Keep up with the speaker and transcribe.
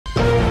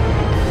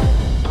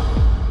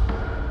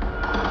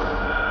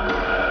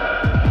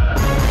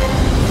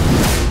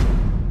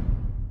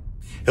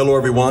Hello,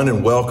 everyone,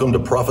 and welcome to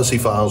Prophecy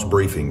Files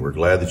Briefing. We're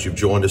glad that you've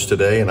joined us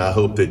today, and I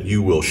hope that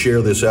you will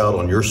share this out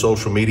on your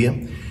social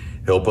media,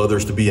 help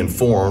others to be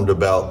informed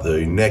about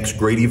the next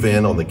great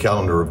event on the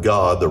calendar of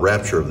God, the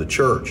rapture of the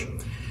church.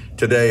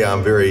 Today,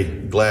 I'm very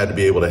glad to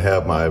be able to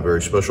have my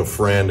very special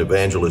friend,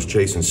 Evangelist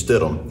Jason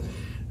Stidham,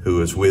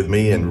 who is with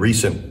me. In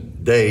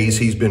recent days,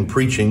 he's been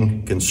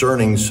preaching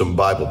concerning some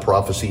Bible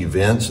prophecy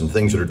events and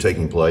things that are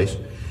taking place.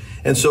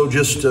 And so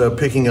just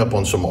picking up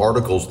on some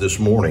articles this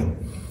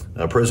morning,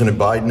 President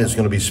Biden is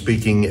going to be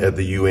speaking at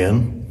the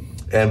UN,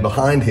 and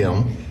behind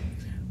him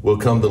will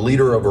come the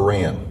leader of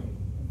Iran.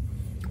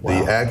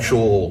 Wow. The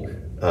actual,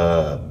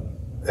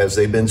 as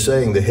they've been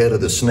saying, the head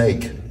of the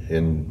snake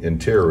in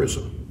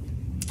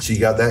terrorism. So you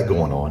got that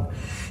going on.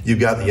 You've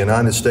got the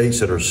United States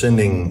that are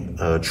sending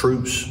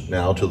troops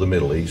now to the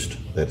Middle East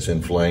that's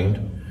inflamed.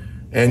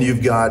 And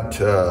you've got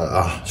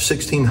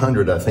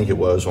 1,600, I think it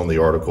was on the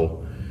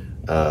article,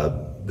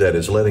 that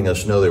is letting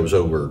us know there was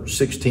over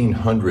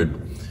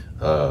 1,600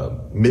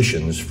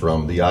 missions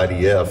from the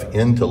IDF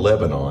into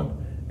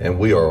Lebanon, and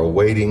we are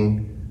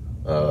awaiting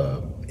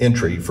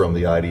entry from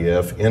the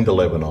IDF into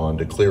Lebanon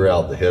to clear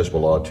out the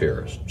Hezbollah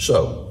terrorists.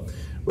 So,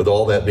 with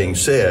all that being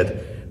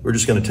said, we're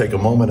just going to take a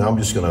moment. I'm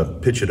just going to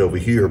pitch it over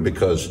here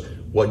because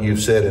what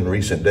you've said in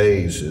recent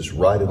days is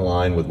right in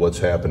line with what's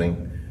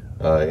happening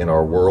in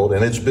our world,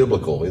 and it's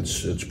biblical,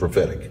 it's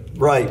prophetic.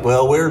 Right.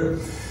 Well, we're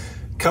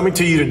coming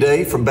to you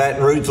today from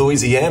Baton Rouge,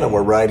 Louisiana.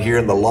 We're right here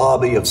in the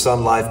lobby of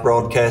Sun Life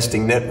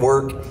Broadcasting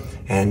Network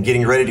and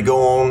getting ready to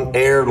go on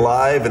air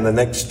live in the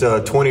next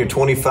 20 or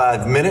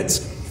 25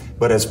 minutes.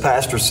 But as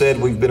Pastor said,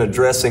 we've been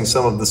addressing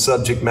some of the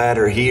subject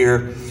matter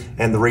here.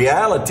 And the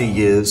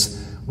reality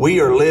is we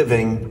are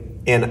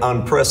living in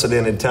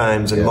unprecedented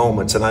times and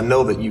moments. And I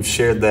know that you've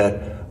shared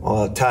that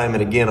time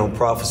and again on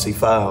Prophecy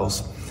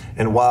Files.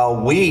 And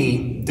while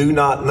we do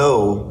not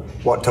know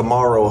what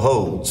tomorrow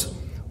holds,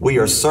 we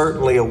are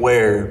certainly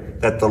aware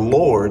that the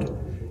Lord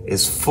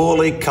is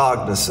fully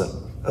cognizant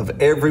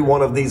of every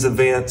one of these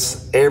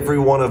events, every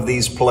one of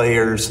these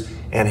players,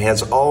 and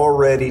has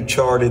already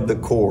charted the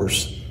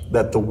course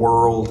that the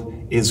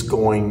world is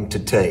going to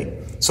take.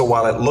 So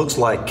while it looks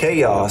like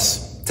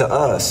chaos to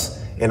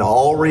us, in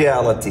all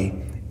reality,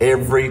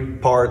 every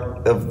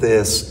part of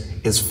this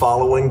is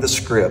following the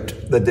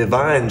script, the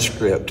divine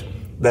script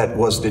that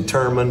was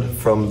determined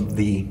from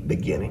the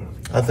beginning.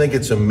 I think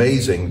it's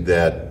amazing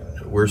that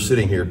we're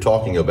sitting here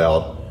talking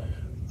about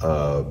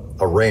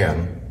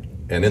Iran,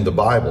 and in the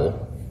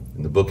Bible,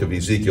 in the book of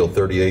Ezekiel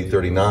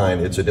 38:39,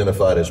 it's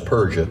identified as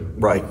Persia.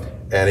 Right.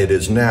 And it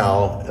is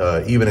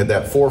now, even at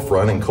that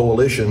forefront in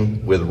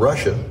coalition with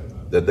Russia,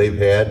 that they've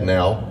had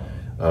now,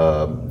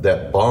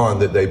 that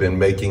bond that they've been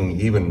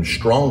making even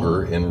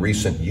stronger in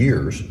recent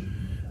years.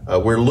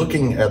 We're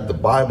looking at the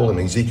Bible in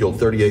Ezekiel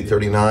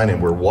 38:39,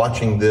 and we're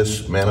watching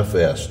this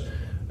manifest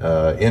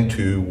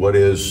into what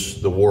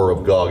is the war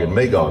of Gog and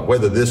Magog.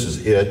 Whether this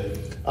is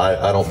it,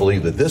 I don't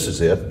believe that this is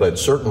it, but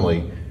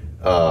certainly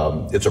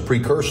it's a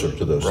precursor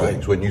to those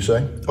things, wouldn't you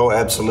say? Oh,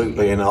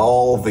 absolutely. And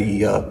all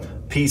the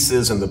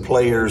pieces and the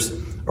players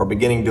are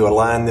beginning to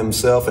align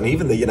themselves, and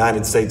even the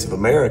United States of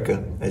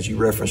America, as you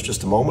referenced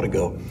just a moment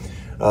ago,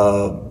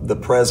 the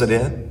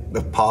president,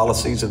 the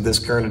policies of this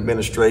current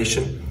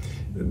administration,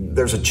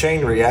 there's a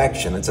chain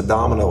reaction. It's a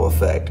domino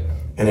effect.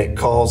 And it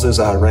causes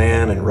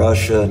Iran and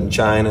Russia and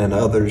China and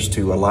others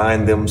to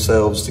align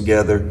themselves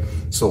together.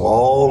 So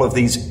all of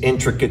these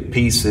intricate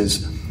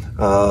pieces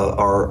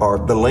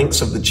are the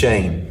links of the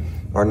chain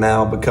are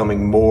now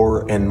becoming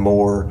more and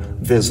more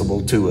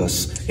visible to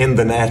us in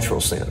the natural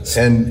sense.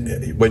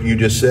 And what you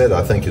just said,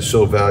 I think, is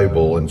so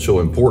valuable and so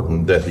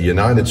important, that the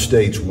United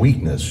States'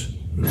 weakness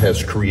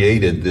has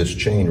created this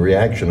chain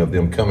reaction of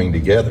them coming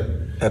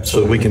together.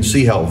 Absolutely. So we can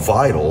see how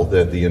vital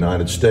that the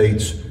United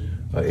States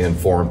in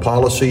foreign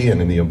policy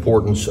and in the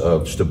importance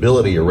of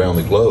stability around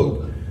the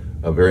globe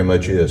very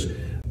much is.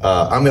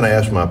 I'm going to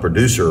ask my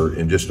producer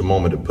in just a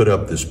moment to put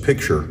up this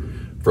picture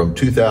from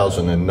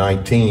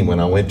 2019 when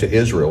I went to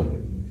Israel,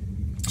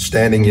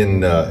 standing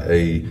in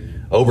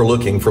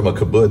overlooking from a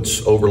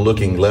kibbutz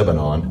overlooking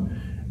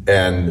Lebanon,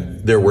 and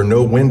there were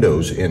no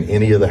windows in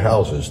any of the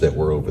houses that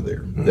were over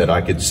there that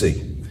I could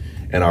see.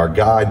 And our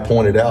guide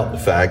pointed out the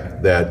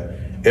fact that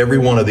every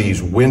one of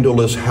these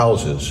windowless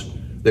houses,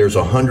 there's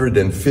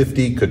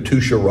 150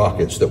 Katyusha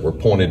rockets that were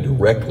pointed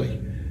directly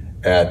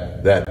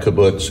at that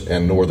kibbutz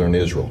and northern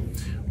Israel.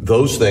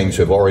 Those things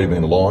have already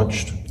been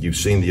launched. You've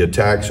seen the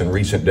attacks in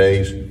recent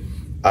days.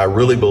 I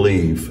really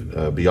believe,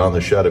 beyond the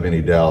shadow of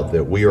any doubt,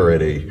 that we are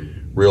at a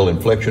real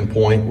inflection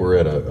point. We're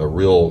at a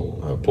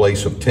real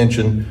place of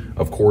tension,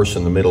 of course,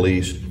 in the Middle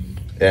East.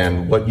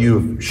 And what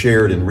you've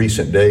shared in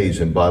recent days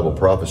in Bible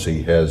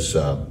prophecy has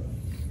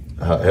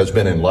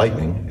been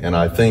enlightening, and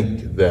I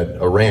think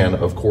that Iran,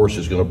 of course,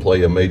 is going to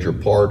play a major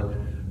part.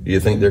 Do you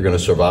think they're going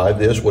to survive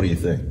this? What do you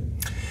think?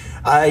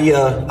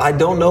 I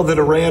don't know that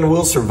Iran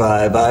will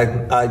survive.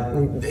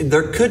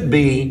 There could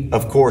be,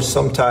 of course,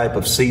 some type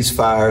of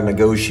ceasefire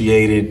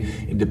negotiated.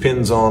 It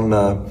depends on,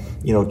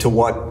 to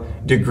what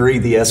degree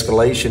the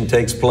escalation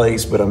takes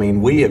place, but I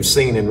mean, we have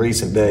seen in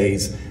recent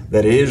days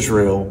that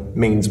Israel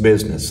means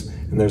business,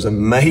 and there's a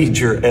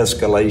major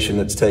escalation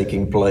that's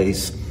taking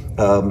place.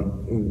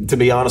 To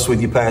be honest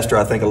with you, Pastor,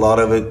 I think a lot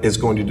of it is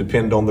going to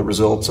depend on the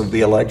results of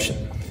the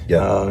election.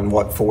 In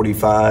what,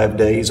 45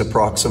 days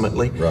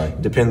approximately.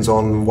 Right. Depends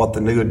on what the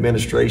new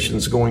administration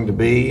is going to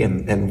be,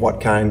 and what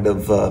kind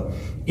of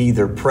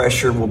either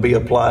pressure will be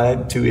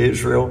applied to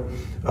Israel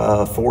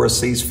for a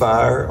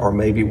ceasefire, or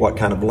maybe what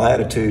kind of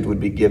latitude would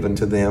be given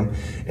to them.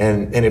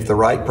 And if the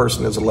right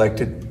person is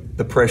elected,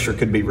 the pressure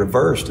could be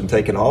reversed and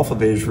taken off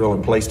of Israel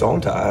and placed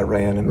onto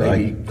Iran, and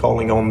maybe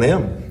calling on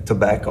them to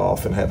back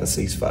off and have a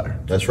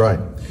ceasefire. That's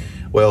right.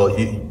 Well,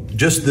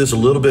 just this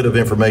little bit of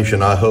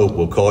information, I hope,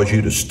 will cause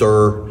you to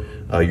stir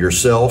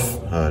yourself,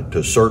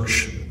 to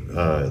search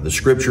the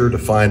Scripture, to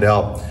find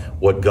out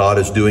what God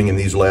is doing in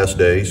these last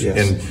days. Yes.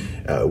 And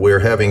they're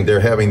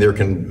having their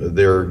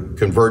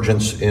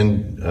convergence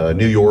in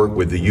New York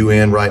with the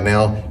UN right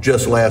now.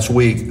 Just last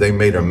week, they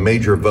made a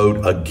major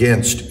vote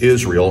against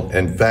Israel.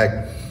 In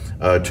fact,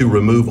 to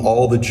remove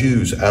all the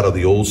Jews out of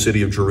the old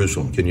city of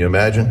Jerusalem. Can you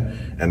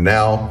imagine? And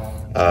now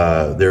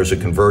there's a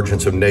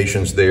convergence of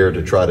nations there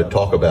to try to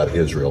talk about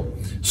Israel.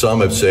 Some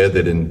have said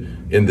that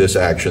in this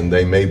action,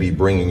 they may be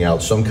bringing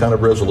out some kind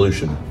of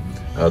resolution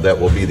that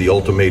will be the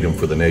ultimatum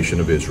for the nation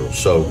of Israel.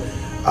 So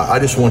I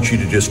just want you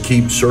to just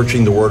keep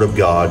searching the Word of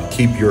God,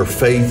 keep your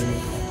faith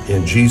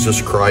in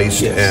Jesus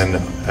Christ,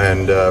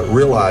 and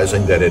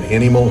realizing that at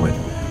any moment,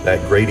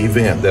 that great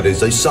event, that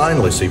is a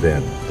signless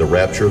event, the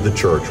rapture of the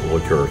church, will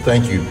occur.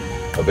 Thank you,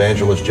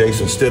 Evangelist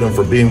Jason Stidham,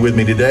 for being with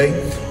me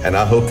today, and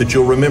I hope that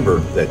you'll remember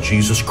that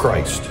Jesus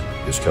Christ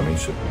is coming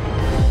soon.